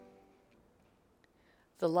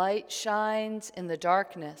The light shines in the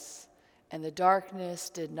darkness, and the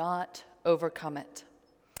darkness did not overcome it.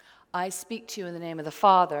 I speak to you in the name of the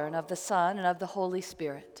Father, and of the Son, and of the Holy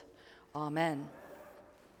Spirit. Amen.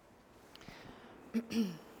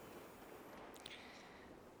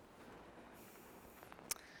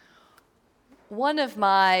 One of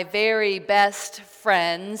my very best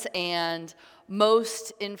friends and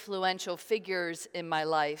most influential figures in my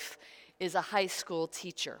life is a high school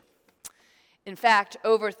teacher. In fact,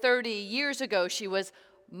 over 30 years ago, she was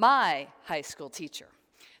my high school teacher,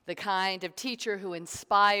 the kind of teacher who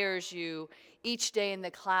inspires you each day in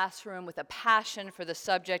the classroom with a passion for the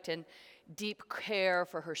subject and deep care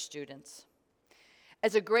for her students.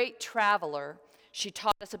 As a great traveler, she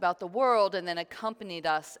taught us about the world and then accompanied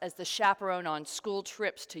us as the chaperone on school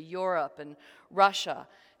trips to Europe and Russia,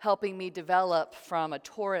 helping me develop from a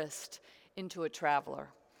tourist into a traveler.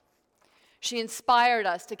 She inspired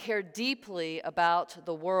us to care deeply about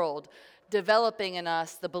the world, developing in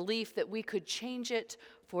us the belief that we could change it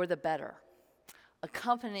for the better,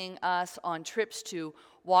 accompanying us on trips to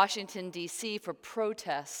Washington, D.C. for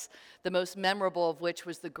protests, the most memorable of which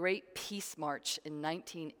was the Great Peace March in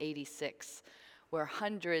 1986, where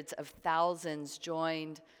hundreds of thousands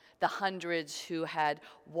joined the hundreds who had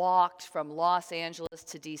walked from Los Angeles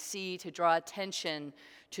to D.C. to draw attention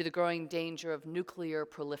to the growing danger of nuclear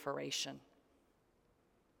proliferation.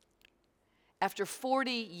 After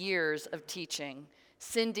 40 years of teaching,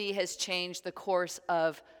 Cindy has changed the course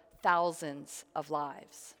of thousands of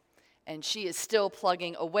lives. And she is still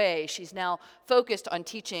plugging away. She's now focused on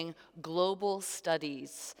teaching global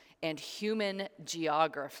studies and human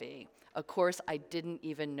geography, a course I didn't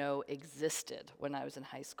even know existed when I was in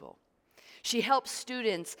high school. She helps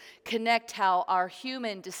students connect how our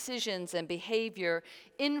human decisions and behavior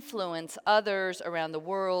influence others around the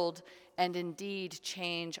world and indeed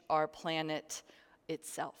change our planet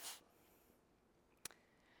itself.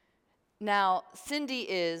 Now, Cindy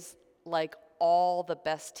is, like all the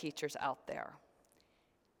best teachers out there,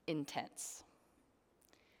 intense.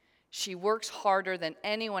 She works harder than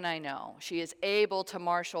anyone I know. She is able to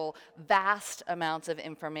marshal vast amounts of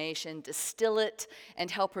information, distill it,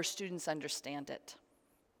 and help her students understand it.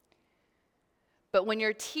 But when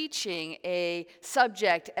you're teaching a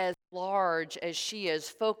subject as large as she is,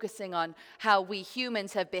 focusing on how we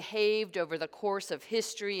humans have behaved over the course of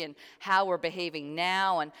history and how we're behaving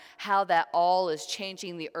now and how that all is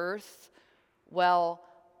changing the earth, well,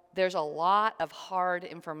 there's a lot of hard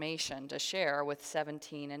information to share with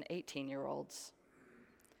 17 and 18-year-olds.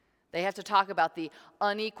 They have to talk about the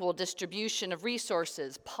unequal distribution of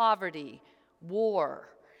resources, poverty, war,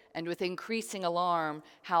 and with increasing alarm,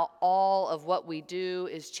 how all of what we do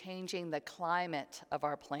is changing the climate of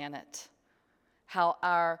our planet, how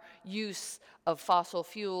our use of fossil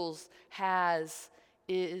fuels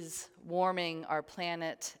is warming our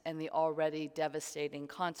planet and the already devastating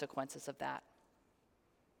consequences of that.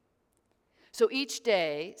 So each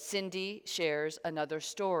day, Cindy shares another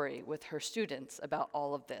story with her students about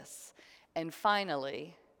all of this. And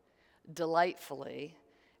finally, delightfully,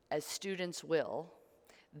 as students will,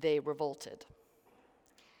 they revolted.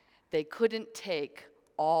 They couldn't take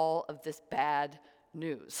all of this bad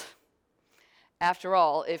news. After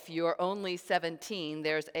all, if you're only 17,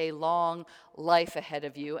 there's a long life ahead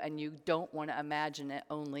of you, and you don't want to imagine it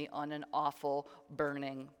only on an awful,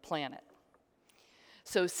 burning planet.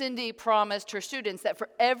 So Cindy promised her students that for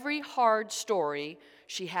every hard story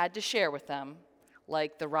she had to share with them,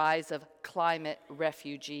 like the rise of climate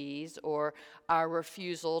refugees or our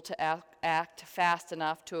refusal to act fast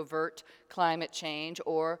enough to avert climate change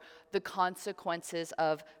or the consequences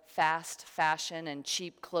of fast fashion and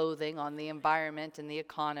cheap clothing on the environment and the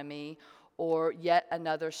economy, or yet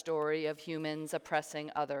another story of humans oppressing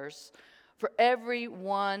others, for every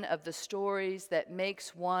one of the stories that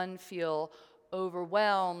makes one feel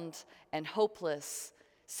overwhelmed and hopeless,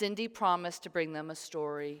 Cindy promised to bring them a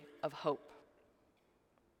story of hope.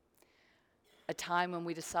 A time when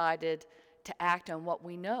we decided to act on what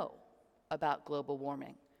we know about global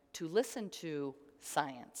warming, to listen to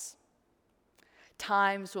science.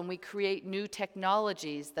 Times when we create new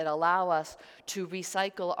technologies that allow us to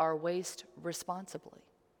recycle our waste responsibly,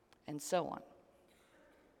 and so on.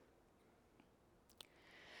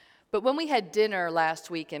 But when we had dinner last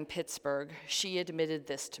week in Pittsburgh, she admitted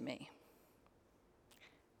this to me.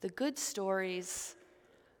 The good stories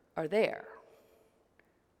are there,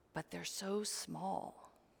 but they're so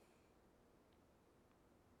small.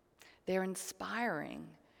 They're inspiring,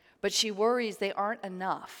 but she worries they aren't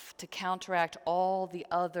enough to counteract all the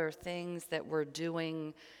other things that we're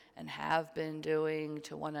doing and have been doing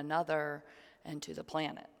to one another and to the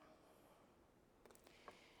planet.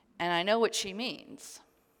 And I know what she means.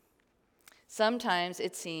 Sometimes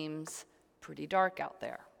it seems pretty dark out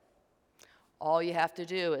there. All you have to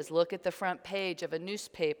do is look at the front page of a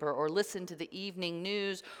newspaper or listen to the evening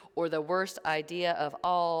news, or the worst idea of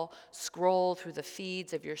all, scroll through the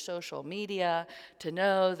feeds of your social media to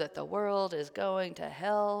know that the world is going to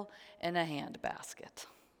hell in a handbasket.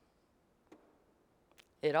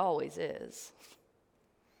 It always is.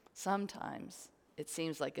 Sometimes it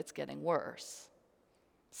seems like it's getting worse.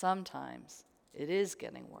 Sometimes it is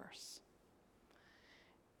getting worse.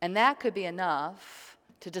 And that could be enough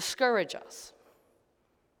to discourage us,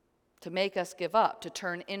 to make us give up, to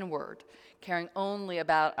turn inward, caring only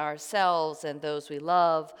about ourselves and those we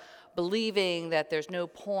love, believing that there's no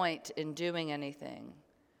point in doing anything,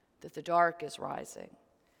 that the dark is rising,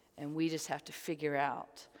 and we just have to figure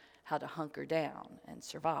out how to hunker down and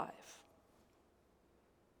survive.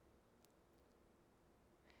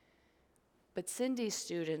 But Cindy's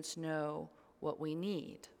students know what we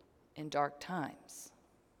need in dark times.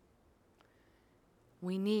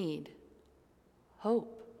 We need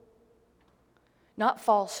hope. Not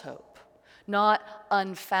false hope, not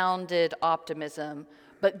unfounded optimism,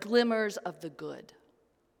 but glimmers of the good.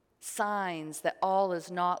 Signs that all is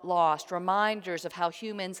not lost, reminders of how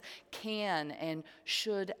humans can and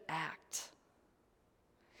should act.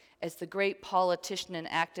 As the great politician and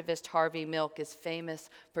activist Harvey Milk is famous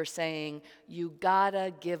for saying, "You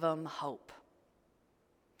gotta give 'em hope."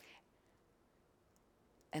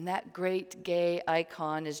 And that great gay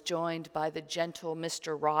icon is joined by the gentle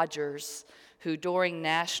Mr. Rogers, who during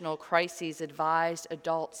national crises advised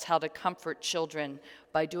adults how to comfort children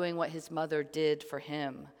by doing what his mother did for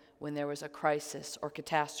him when there was a crisis or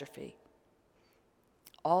catastrophe.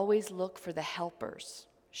 Always look for the helpers,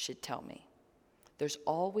 she'd tell me. There's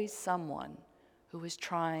always someone who is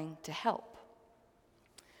trying to help.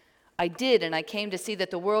 I did, and I came to see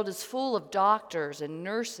that the world is full of doctors and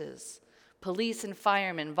nurses, police and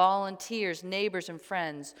firemen, volunteers, neighbors and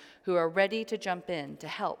friends who are ready to jump in to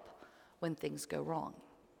help when things go wrong.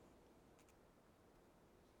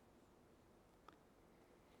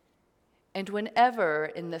 And whenever,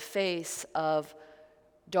 in the face of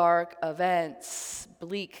dark events,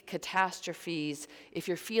 bleak catastrophes, if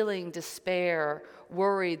you're feeling despair,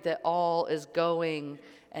 worried that all is going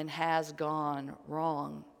and has gone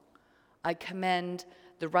wrong, I commend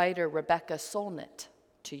the writer Rebecca Solnit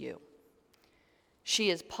to you. She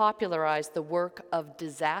has popularized the work of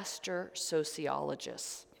disaster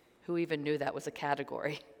sociologists. Who even knew that was a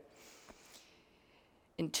category?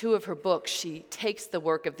 In 2 of her books, she takes the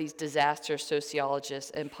work of these disaster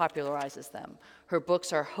sociologists and popularizes them. Her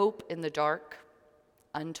books are Hope in the Dark,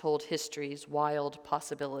 Untold Histories, Wild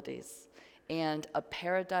Possibilities, and A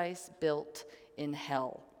Paradise Built in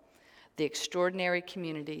Hell, The Extraordinary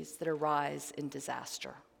Communities That Arise in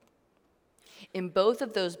Disaster. In both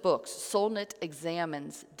of those books, Solnit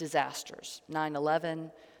examines disasters,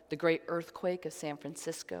 9/11, the great earthquake of San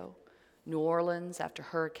Francisco, New Orleans after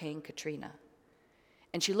Hurricane Katrina.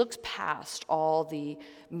 And she looks past all the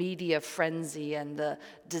media frenzy and the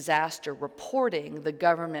disaster reporting, the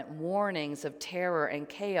government warnings of terror and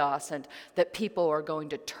chaos and that people are going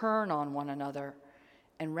to turn on one another.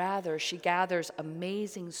 And rather, she gathers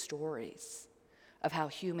amazing stories of how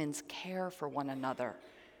humans care for one another,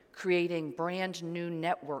 creating brand new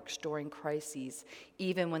networks during crises,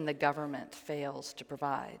 even when the government fails to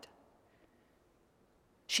provide.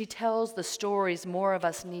 She tells the stories more of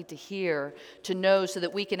us need to hear, to know, so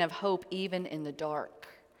that we can have hope even in the dark,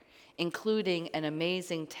 including an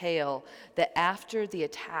amazing tale that after the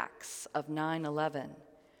attacks of 9/11,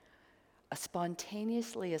 a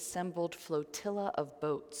spontaneously assembled flotilla of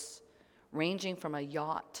boats, ranging from a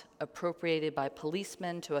yacht appropriated by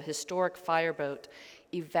policemen to a historic fireboat,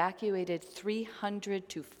 evacuated 300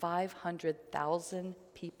 to 500,000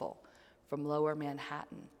 people from Lower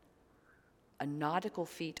Manhattan, a nautical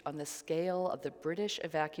feat on the scale of the British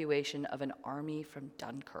evacuation of an army from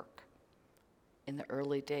Dunkirk in the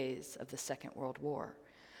early days of the Second World War.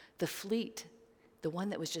 The fleet, the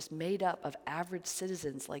one that was just made up of average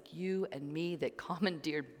citizens like you and me that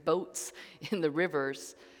commandeered boats in the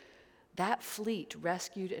rivers, that fleet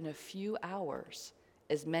rescued in a few hours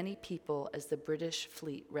as many people as the British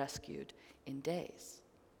fleet rescued in days.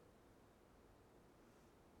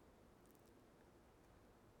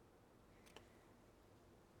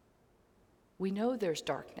 We know there's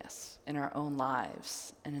darkness in our own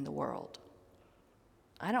lives and in the world.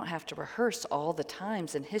 I don't have to rehearse all the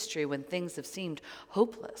times in history when things have seemed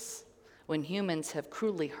hopeless, when humans have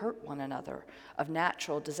cruelly hurt one another, of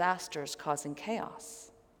natural disasters causing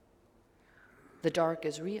chaos. The dark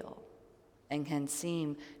is real and can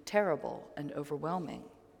seem terrible and overwhelming.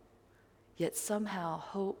 Yet somehow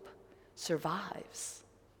hope survives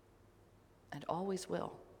and always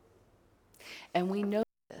will. And we know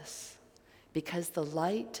this because the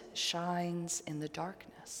light shines in the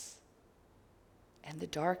darkness, and the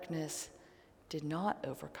darkness did not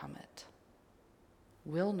overcome it,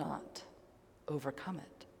 will not overcome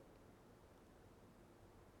it.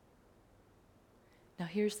 Now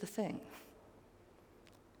here's the thing.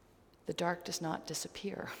 The dark does not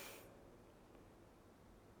disappear.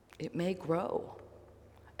 It may grow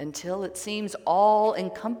until it seems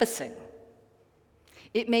all-encompassing.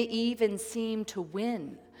 It may even seem to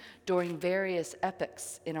win during various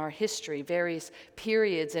epochs in our history, various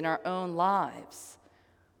periods in our own lives.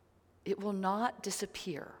 It will not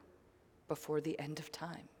disappear before the end of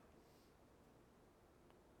time.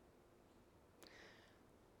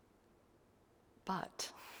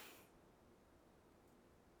 But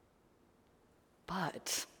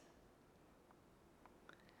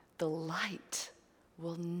the light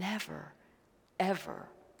will never, ever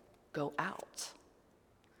go out.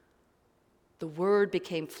 The Word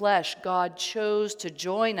became flesh. God chose to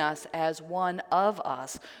join us as one of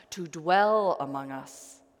us, to dwell among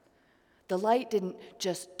us. The light didn't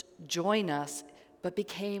just join us, but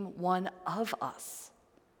became one of us.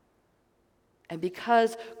 And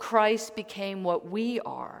because Christ became what we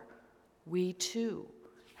are, we too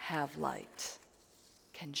have light,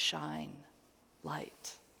 can shine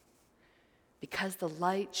light. Because the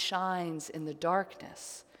light shines in the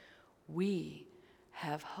darkness, we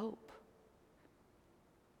have hope.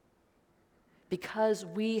 Because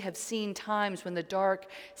we have seen times when the dark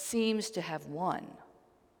seems to have won.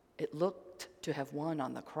 It looked to have won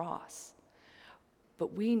on the cross.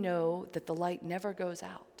 But we know that the light never goes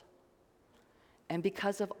out. And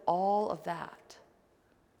because of all of that,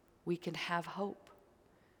 we can have hope.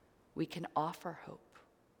 We can offer hope,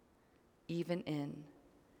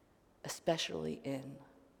 especially in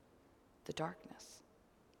the darkness.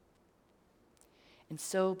 And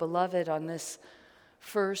so, beloved, on this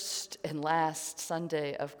first and last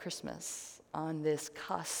Sunday of Christmas, on this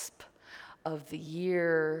cusp of the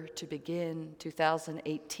year to begin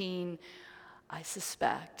 2018, I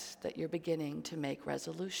suspect that you're beginning to make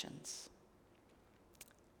resolutions.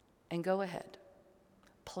 And go ahead,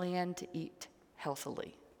 plan to eat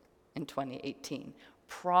healthily in 2018.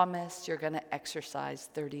 Promise you're going to exercise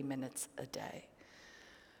 30 minutes a day.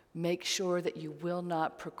 Make sure that you will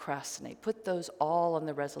not procrastinate. Put those all on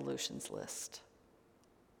the resolutions list.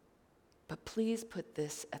 But please put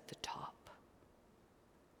this at the top.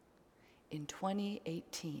 In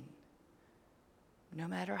 2018, no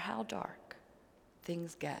matter how dark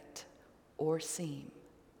things get or seem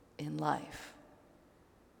in life,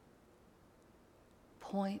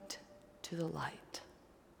 point to the light.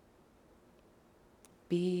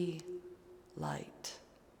 Be light.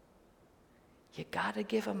 You gotta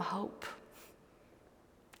give them hope.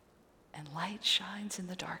 And light shines in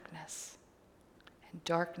the darkness. And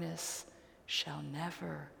darkness shall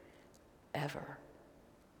never, ever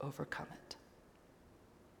overcome it.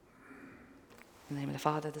 In the name of the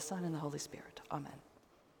Father, the Son, and the Holy Spirit. Amen.